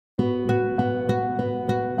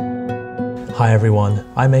Hi everyone,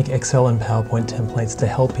 I make Excel and PowerPoint templates to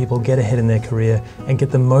help people get ahead in their career and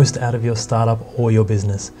get the most out of your startup or your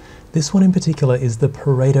business. This one in particular is the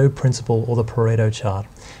Pareto principle, or the Pareto chart,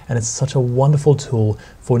 and it's such a wonderful tool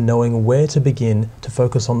for knowing where to begin to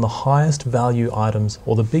focus on the highest value items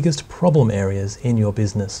or the biggest problem areas in your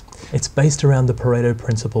business. It's based around the Pareto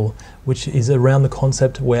principle, which is around the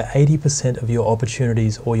concept where 80% of your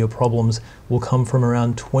opportunities or your problems will come from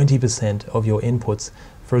around 20% of your inputs.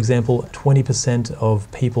 For example, 20% of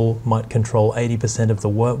people might control 80% of the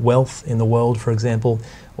wealth in the world, for example,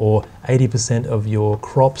 or 80% of your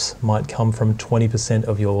crops might come from 20%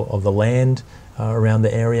 of the land around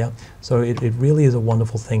the area. So it really is a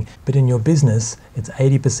wonderful thing. But in your business, it's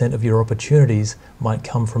 80% of your opportunities might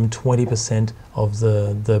come from 20% of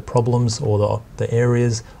the problems or the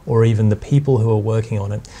areas or even the people who are working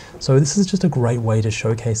on it. So this is just a great way to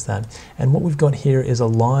showcase that. And what we've got here is a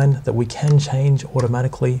line that we can change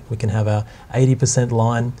automatically. We can have our 80%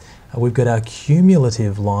 line. We've got our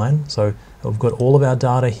cumulative line. So we've got all of our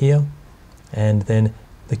data here, and then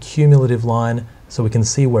the cumulative line, so we can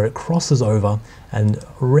see where it crosses over, and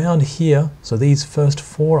around here, so these first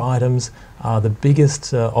 4 items are the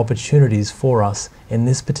biggest opportunities for us in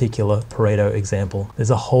this particular Pareto example. There's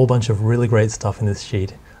a whole bunch of really great stuff in this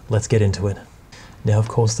sheet. Let's get into it. Now, of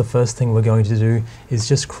course, the first thing we're going to do is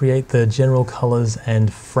just create the general colors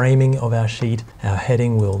and framing of our sheet. Our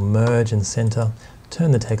heading will merge and center,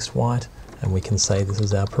 turn the text white, and we can say this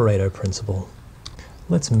is our Pareto principle.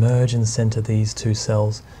 Let's merge and center these 2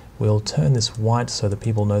 cells. We'll turn this white so that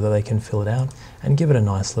people know that they can fill it out, and give it a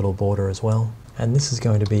nice little border as well. And this is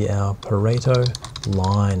going to be our Pareto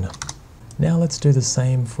line. Now let's do the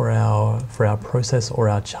same for our process or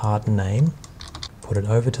our chart name. Put it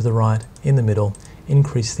over to the right, in the middle,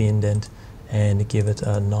 increase the indent, and give it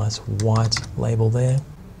a nice white label there.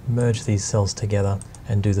 Merge these cells together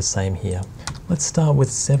and do the same here. Let's start with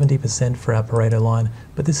 70% for our Pareto line,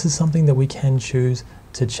 but this is something that we can choose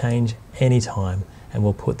to change anytime. And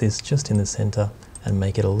we'll put this just in the center and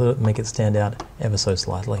make it stand out ever so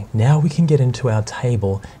slightly. Now we can get into our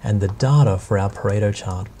table and the data for our Pareto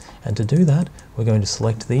chart. And to do that, we're going to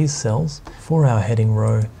select these cells. For our heading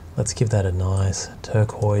row, let's give that a nice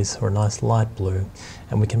turquoise or a nice light blue.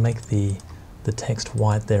 And we can make the text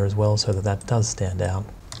white there as well so that that does stand out.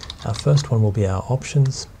 Our first one will be our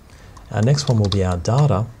options. Our next one will be our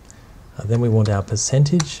data. Then we want our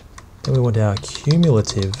percentage. Then we want our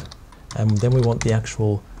cumulative. And then we want the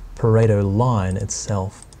actual Pareto line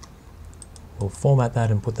itself. We'll format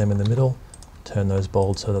that and put them in the middle, turn those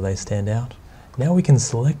bold so that they stand out. Now we can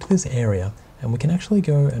select this area and we can actually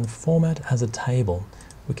go and format as a table.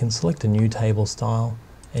 We can select a new table style,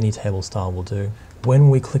 any table style will do. When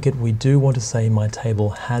we click it, we do want to say my table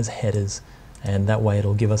has headers, and that way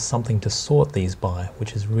it'll give us something to sort these by,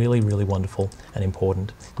 which is really, really wonderful and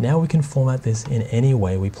important. Now we can format this in any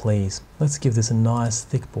way we please. Let's give this a nice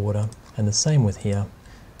thick border, and the same with here.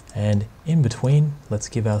 And in between, let's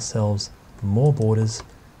give ourselves more borders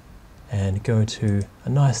and go to a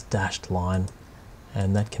nice dashed line,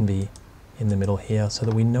 and that can be in the middle here so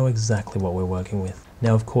that we know exactly what we're working with.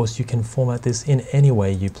 Now, of course, you can format this in any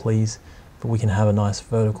way you please, but we can have a nice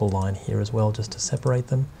vertical line here as well just to separate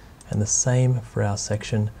them. And the same for our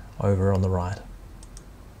section over on the right.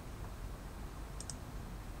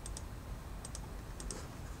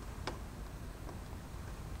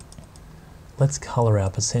 Let's color our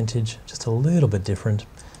percentage just a little bit different,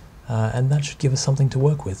 and that should give us something to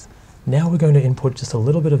work with. Now we're going to input just a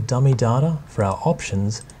little bit of dummy data for our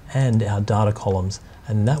options and our data columns,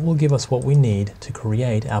 and that will give us what we need to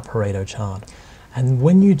create our Pareto chart. And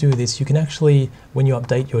when you do this, you can actually, when you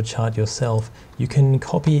update your chart yourself, you can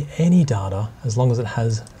copy any data as long as it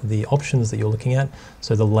has the options that you're looking at.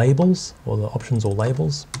 So the labels, or the options or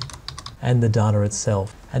labels, and the data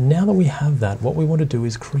itself. And now that we have that, what we want to do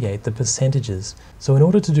is create the percentages. So in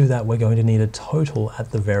order to do that, we're going to need a total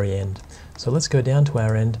at the very end. So let's go down to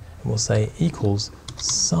our end and we'll say equals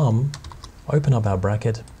sum, open up our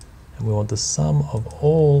bracket, and we want the sum of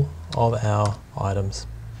all of our items.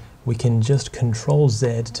 We can just Control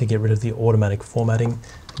Z to get rid of the automatic formatting,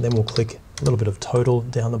 and then we'll click a little bit of total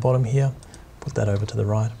down the bottom here, put that over to the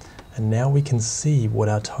right, and now we can see what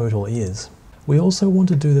our total is. We also want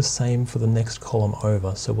to do the same for the next column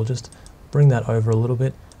over, so we'll just bring that over a little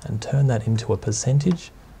bit and turn that into a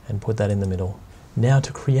percentage and put that in the middle. Now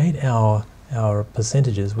to create our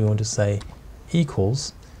percentages, we want to say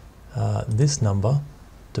equals this number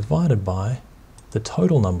divided by the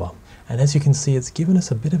total number. And as you can see, it's given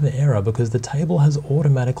us a bit of an error because the table has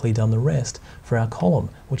automatically done the rest for our column,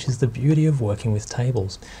 which is the beauty of working with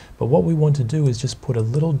tables. But what we want to do is just put a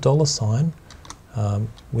little $sign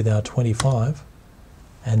with our 25.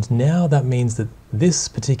 And now that means that this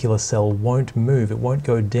particular cell won't move, it won't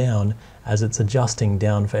go down as it's adjusting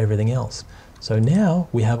down for everything else. So now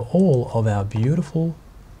we have all of our beautiful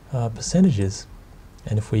percentages.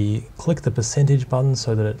 And if we click the percentage button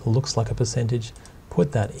so that it looks like a percentage,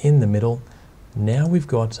 put that in the middle, now we've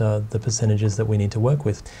got the percentages that we need to work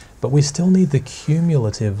with. But we still need the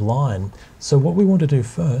cumulative line. So what we want to do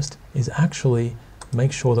first is actually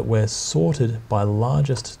make sure that we're sorted by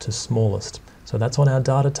largest to smallest. So that's on our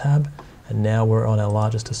data tab, and now we're on our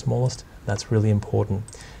largest to smallest. That's really important.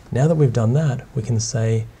 Now that we've done that, we can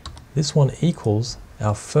say this one equals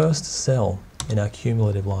our first cell in our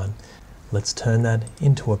cumulative line. Let's turn that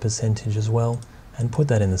into a percentage as well and put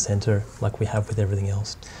that in the center like we have with everything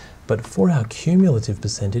else. But for our cumulative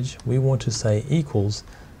percentage, we want to say equals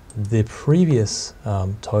the previous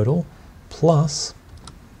total plus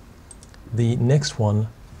the next one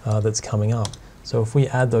that's coming up. So if we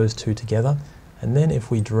add those two together, and then if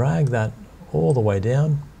we drag that all the way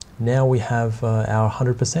down, now we have our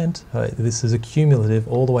 100%. This is a cumulative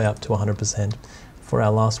all the way up to 100%. For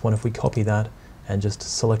our last one, if we copy that and just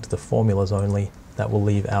select the formulas only, that will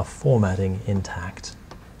leave our formatting intact.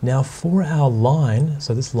 Now for our line,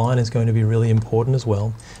 so this line is going to be really important as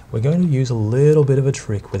well, we're going to use a little bit of a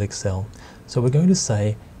trick with Excel. So we're going to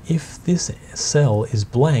say if this cell is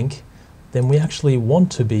blank, then we actually want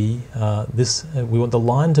to be we want the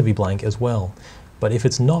line to be blank as well. But if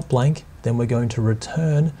it's not blank, then we're going to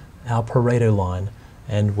return our Pareto line,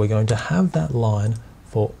 and we're going to have that line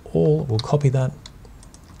for all. We'll copy that,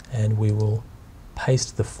 and we will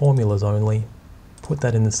paste the formulas only, put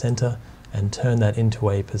that in the center, and turn that into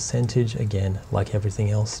a percentage again, like everything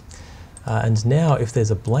else. And now if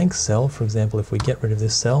there's a blank cell, for example, if we get rid of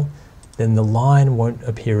this cell, then the line won't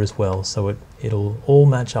appear as well, so it'll all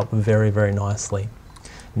match up very, very nicely.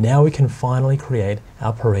 Now we can finally create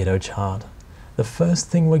our Pareto chart. The first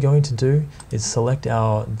thing we're going to do is select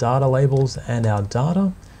our data labels and our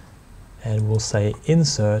data, and we'll say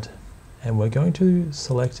insert, and we're going to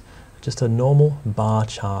select just a normal bar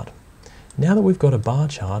chart. Now that we've got a bar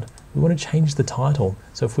chart, we want to change the title.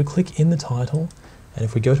 So if we click in the title, and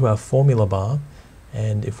if we go to our formula bar,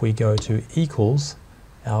 and if we go to equals,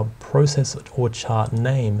 our process or chart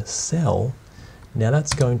name cell, now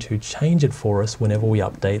that's going to change it for us whenever we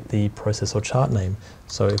update the process or chart name.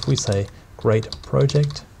 So if we say great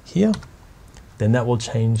project here, then that will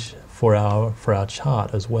change for our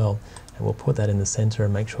chart as well. And we'll put that in the center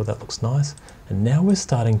and make sure that looks nice. And now we're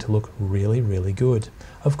starting to look really, really good.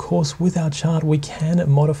 Of course, with our chart, we can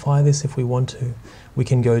modify this if we want to. We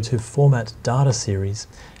can go to Format Data Series,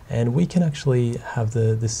 and we can actually have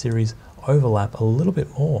the series overlap a little bit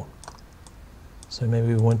more. So maybe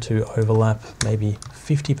we want to overlap maybe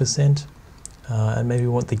 50%, and maybe we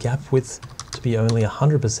want the gap width to be only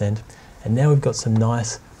 100%. And now we've got some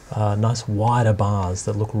nice wider bars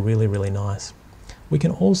that look really, really nice. We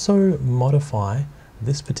can also modify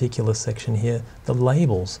this particular section here, the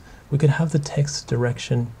labels. We could have the text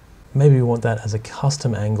direction. Maybe we want that as a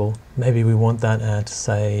custom angle. Maybe we want that at,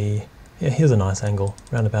 say, yeah, here's a nice angle,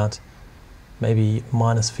 around about maybe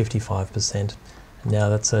minus 55%. Now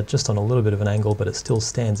that's just on a little bit of an angle, but it still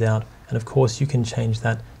stands out. And of course you can change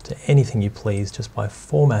that to anything you please just by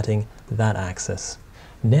formatting that axis.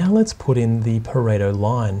 Now let's put in the Pareto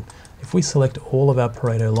line. If we select all of our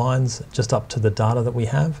Pareto lines just up to the data that we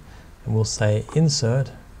have, and we'll say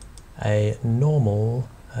insert a normal,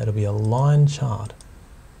 it'll be a line chart.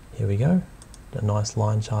 Here we go, a nice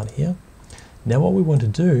line chart here. Now what we want to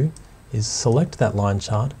do is select that line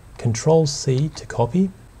chart, Control C to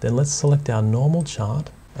copy, then let's select our normal chart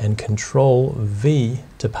and Control V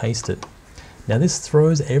to paste it. Now this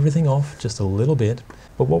throws everything off just a little bit,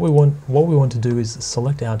 but what we want to do is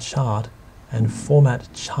select our chart and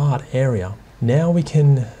format chart area. Now we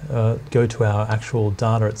can go to our actual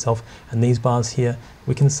data itself, and these bars here,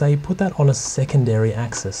 we can say put that on a secondary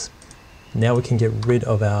axis. Now we can get rid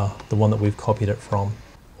of the one that we've copied it from.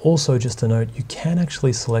 Also, just a note, you can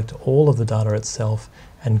actually select all of the data itself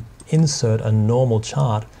and insert a normal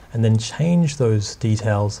chart and then change those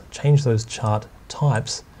details, change those chart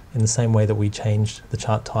types in the same way that we changed the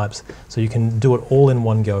chart types. So you can do it all in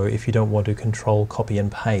one go if you don't want to control, copy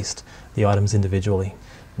and paste the items individually.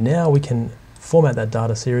 Now we can format that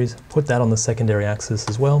data series, put that on the secondary axis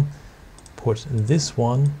as well, put this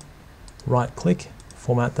one, right click,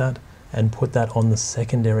 format that, and put that on the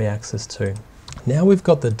secondary axis too. Now we've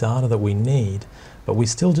got the data that we need, but we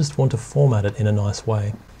still just want to format it in a nice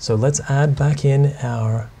way. So let's add back in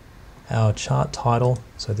our chart title.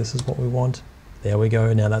 So this is what we want. There we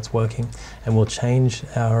go, now that's working. And we'll change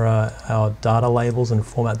our data labels and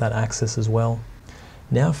format that axis as well.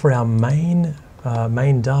 Now for our main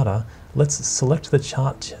data, let's select the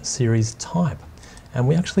chart series type. And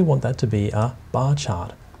we actually want that to be a bar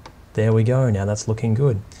chart. There we go, now that's looking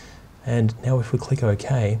good. And now if we click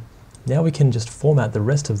OK, now we can just format the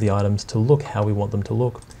rest of the items to look how we want them to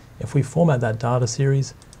look. If we format that data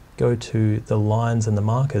series, go to the lines and the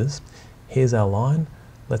markers, here's our line.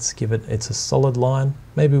 Let's give it, it's a solid line.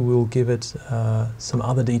 Maybe we'll give it some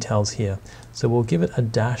other details here. So we'll give it a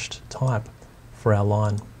dashed type for our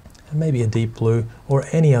line. And maybe a deep blue or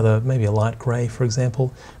any other, maybe a light gray, for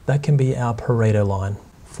example. That can be our Pareto line.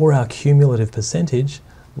 For our cumulative percentage,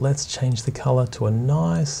 let's change the color to a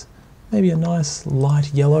nice, maybe a nice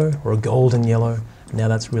light yellow or a golden yellow. Now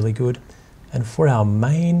that's really good. And for our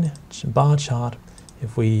main bar chart,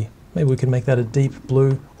 maybe we can make that a deep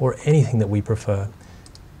blue or anything that we prefer.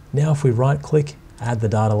 Now if we right click, add the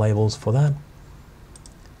data labels for that.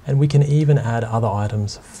 And we can even add other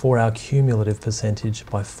items for our cumulative percentage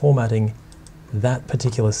by formatting that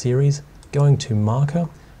particular series, going to marker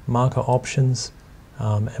options,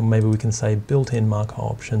 and maybe we can say built-in marker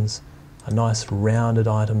options, a nice rounded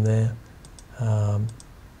item there.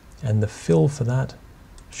 And the fill for that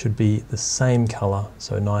should be the same color,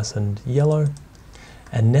 so nice and yellow.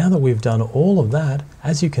 And now that we've done all of that,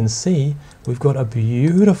 as you can see, we've got a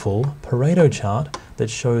beautiful Pareto chart that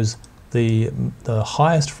shows the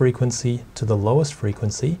highest frequency to the lowest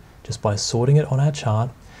frequency just by sorting it on our chart.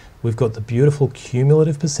 We've got the beautiful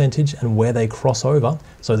cumulative percentage and where they cross over.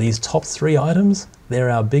 So these top 3 items, they're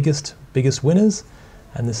our biggest winners.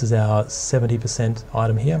 And this is our 70%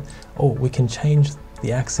 item here. Oh, we can change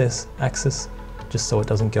the axis just so it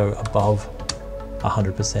doesn't go above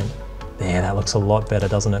 100%. There, that looks a lot better,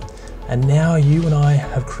 doesn't it? And now you and I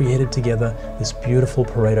have created together this beautiful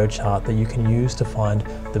Pareto chart that you can use to find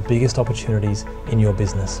the biggest opportunities in your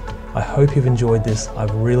business. I hope you've enjoyed this.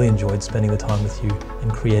 I've really enjoyed spending the time with you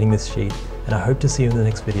and creating this sheet, and I hope to see you in the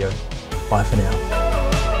next video. Bye for now.